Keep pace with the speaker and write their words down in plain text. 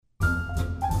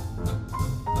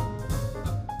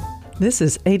This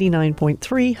is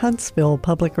 89.3 Huntsville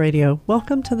Public Radio.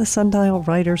 Welcome to the Sundial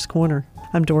Writers Corner.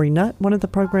 I'm Dory Nutt, one of the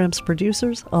program's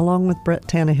producers, along with Brett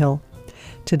Tannehill.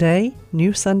 Today,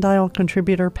 new Sundial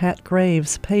contributor Pat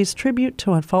Graves pays tribute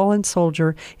to a fallen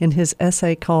soldier in his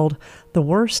essay called The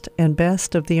Worst and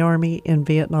Best of the Army in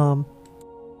Vietnam.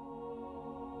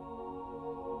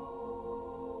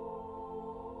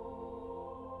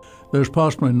 There's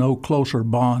possibly no closer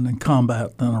bond in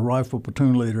combat than a rifle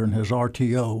platoon leader and his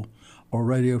RTO, or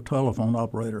radio telephone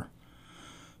operator.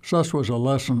 Such was a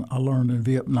lesson I learned in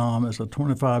Vietnam as a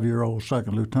 25-year-old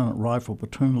second lieutenant rifle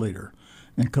platoon leader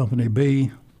in Company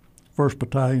B, 1st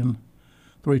Battalion,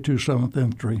 327th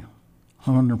Infantry,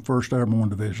 101st Airborne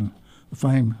Division, the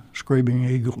famed Screaming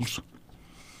Eagles.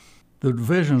 The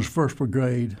division's 1st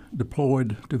Brigade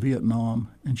deployed to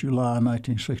Vietnam in July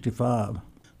 1965.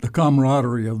 The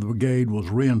camaraderie of the brigade was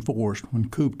reinforced when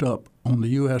cooped up on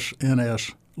the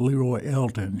USNS Leroy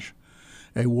Eldridge,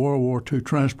 a World War II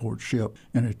transport ship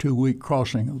in a 2-week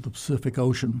crossing of the Pacific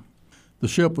Ocean. The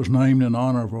ship was named in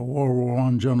honor of a World War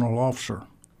I general officer.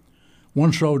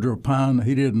 One soldier opined that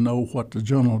he didn't know what the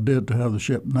general did to have the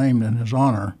ship named in his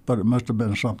honor, but it must have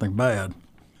been something bad.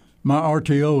 My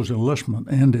RTO's enlistment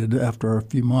ended after a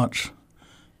few months.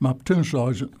 My platoon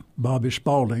sergeant, Bobby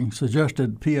Spaulding,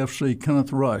 suggested PFC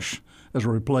Kenneth Rush as a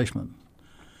replacement.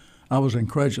 I was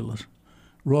incredulous.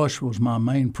 Rush was my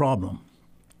main problem.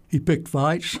 He picked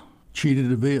fights, cheated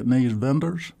the Vietnamese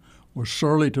vendors, was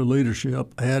surly to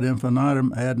leadership ad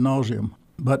infinitum ad nauseum.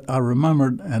 But I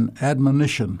remembered an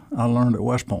admonition I learned at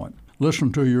West Point.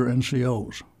 Listen to your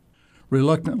NCOs.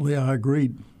 Reluctantly, I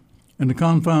agreed. In the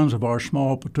confines of our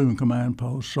small platoon command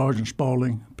post, Sergeant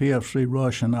Spaulding, PFC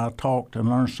Rush, and I talked and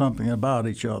learned something about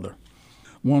each other.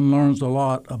 One learns a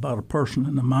lot about a person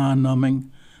in the mind-numbing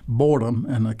boredom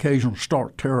and occasional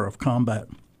stark terror of combat.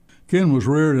 Ken was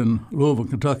reared in Louisville,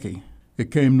 Kentucky.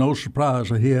 It came no surprise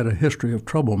that he had a history of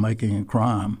troublemaking and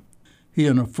crime. He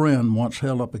and a friend once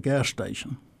held up a gas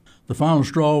station. The final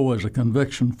straw was a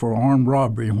conviction for armed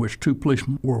robbery in which 2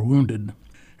 policemen were wounded.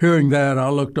 Hearing that, I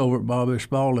looked over at Bobby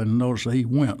Spaulding and noticed that he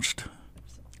winced.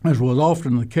 As was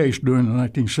often the case during the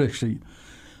 1960s,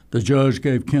 the judge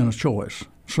gave Ken a choice.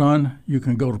 Son, you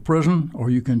can go to prison or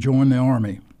you can join the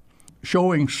Army.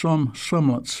 Showing some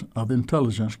semblance of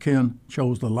intelligence, Ken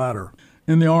chose the latter.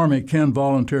 In the Army, Ken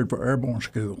volunteered for Airborne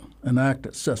School, an act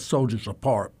that sets soldiers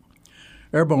apart.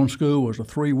 Airborne School was a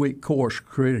 3-week course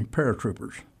creating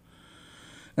paratroopers.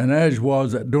 An adage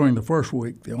was that during the first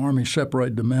week, the Army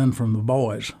separated the men from the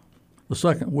boys. The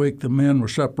second week, the men were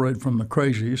separated from the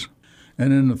crazies,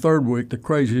 and in the third week, the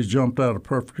crazies jumped out of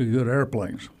perfectly good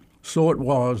airplanes. So it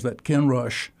was that Ken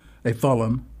Rush, a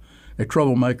felon, a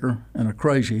troublemaker, and a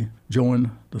crazy,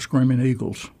 joined the Screaming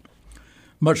Eagles.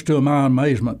 Much to my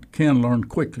amazement, Ken learned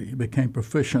quickly. He became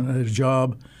proficient at his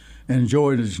job and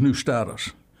enjoyed his new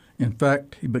status. In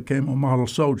fact, he became a model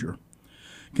soldier.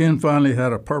 Ken finally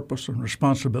had a purpose and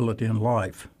responsibility in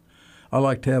life. I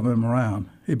liked to have him around.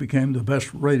 He became the best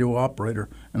radio operator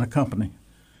in the company.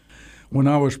 When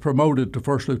I was promoted to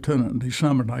first lieutenant in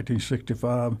December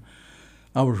 1965,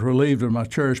 I was relieved of my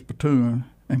cherished platoon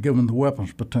and given the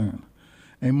weapons platoon.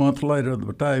 A month later, the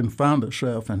battalion found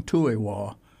itself in Tuy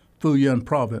Hoa, Phu Yen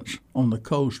Province, on the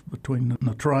coast between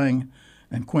Nha Trang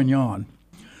and Quy Nhon.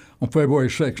 On February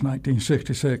 6,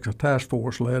 1966, a task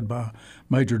force led by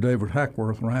Major David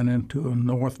Hackworth ran into a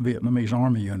North Vietnamese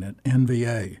Army unit,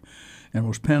 NVA, and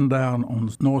was pinned down on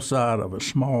the north side of a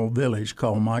small village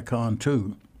called My Con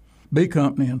 2. B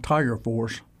Company and Tiger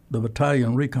Force, the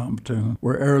battalion recon platoon,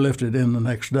 were airlifted in the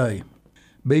next day.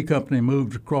 B Company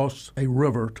moved across a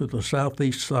river to the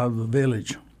southeast side of the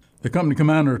village. The company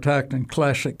commander attacked in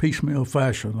classic piecemeal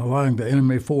fashion, allowing the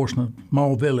enemy force in the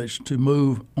small village to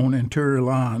move on interior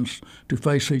lines to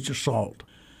face each assault.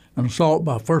 An assault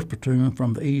by 1st Platoon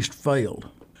from the east failed.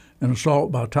 An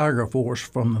assault by Tiger Force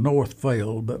from the north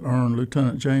failed, but earned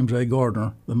Lieutenant James A.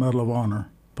 Gardner the Medal of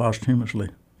Honor posthumously.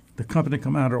 The company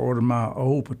commander ordered my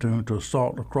old platoon to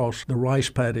assault across the rice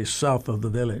paddies south of the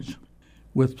village.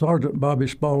 With Sergeant Bobby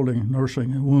Spaulding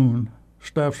nursing a wound,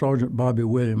 Staff Sergeant Bobby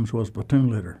Williams was platoon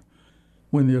leader.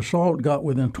 When the assault got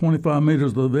within 25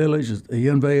 meters of the village, the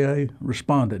NVA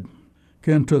responded.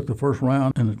 Ken took the first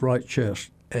round in his right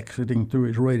chest, exiting through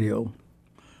his radio.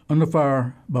 Under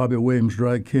fire, Bobby Williams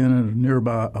dragged Ken into a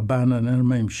nearby abandoned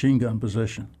enemy machine gun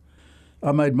position.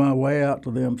 I made my way out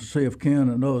to them to see if Ken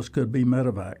and others could be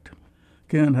medevaced.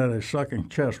 Ken had a sucking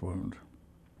chest wound.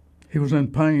 He was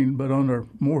in pain, but under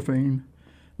morphine,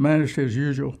 managed his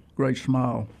usual great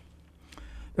smile.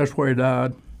 That's where he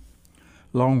died,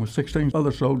 along with 16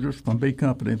 other soldiers from B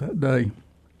Company that day.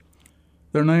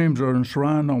 Their names are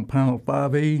enshrined on panel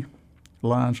 5E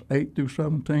lines 8 through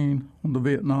 17 on the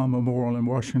Vietnam Memorial in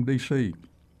Washington, D.C.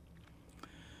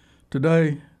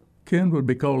 Today, Ken would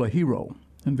be called a hero.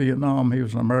 In Vietnam, he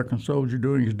was an American soldier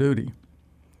doing his duty.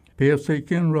 PFC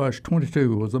Ken Rush,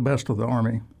 22, was the best of the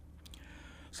Army.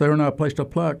 Sarah and I placed a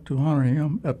plaque to honor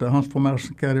him at the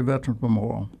Huntsville-Madison County Veterans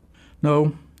Memorial.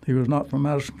 No, he was not from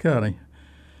Madison County,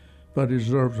 but he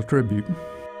deserves a tribute.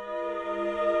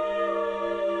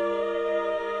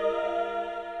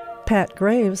 Pat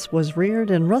Graves was reared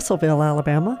in Russellville,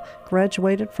 Alabama,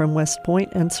 graduated from West Point,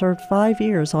 and served 5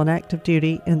 years on active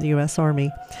duty in the U.S. Army.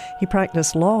 He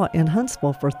practiced law in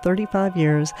Huntsville for 35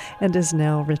 years and is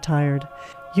now retired.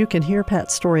 You can hear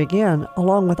Pat's story again,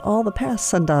 along with all the past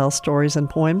Sundial stories and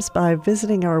poems, by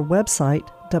visiting our website,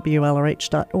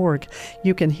 WLRH.org.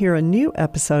 You can hear a new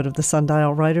episode of the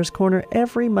Sundial Writers Corner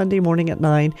every Monday morning at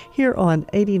 9 here on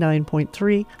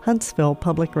 89.3 Huntsville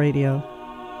Public Radio.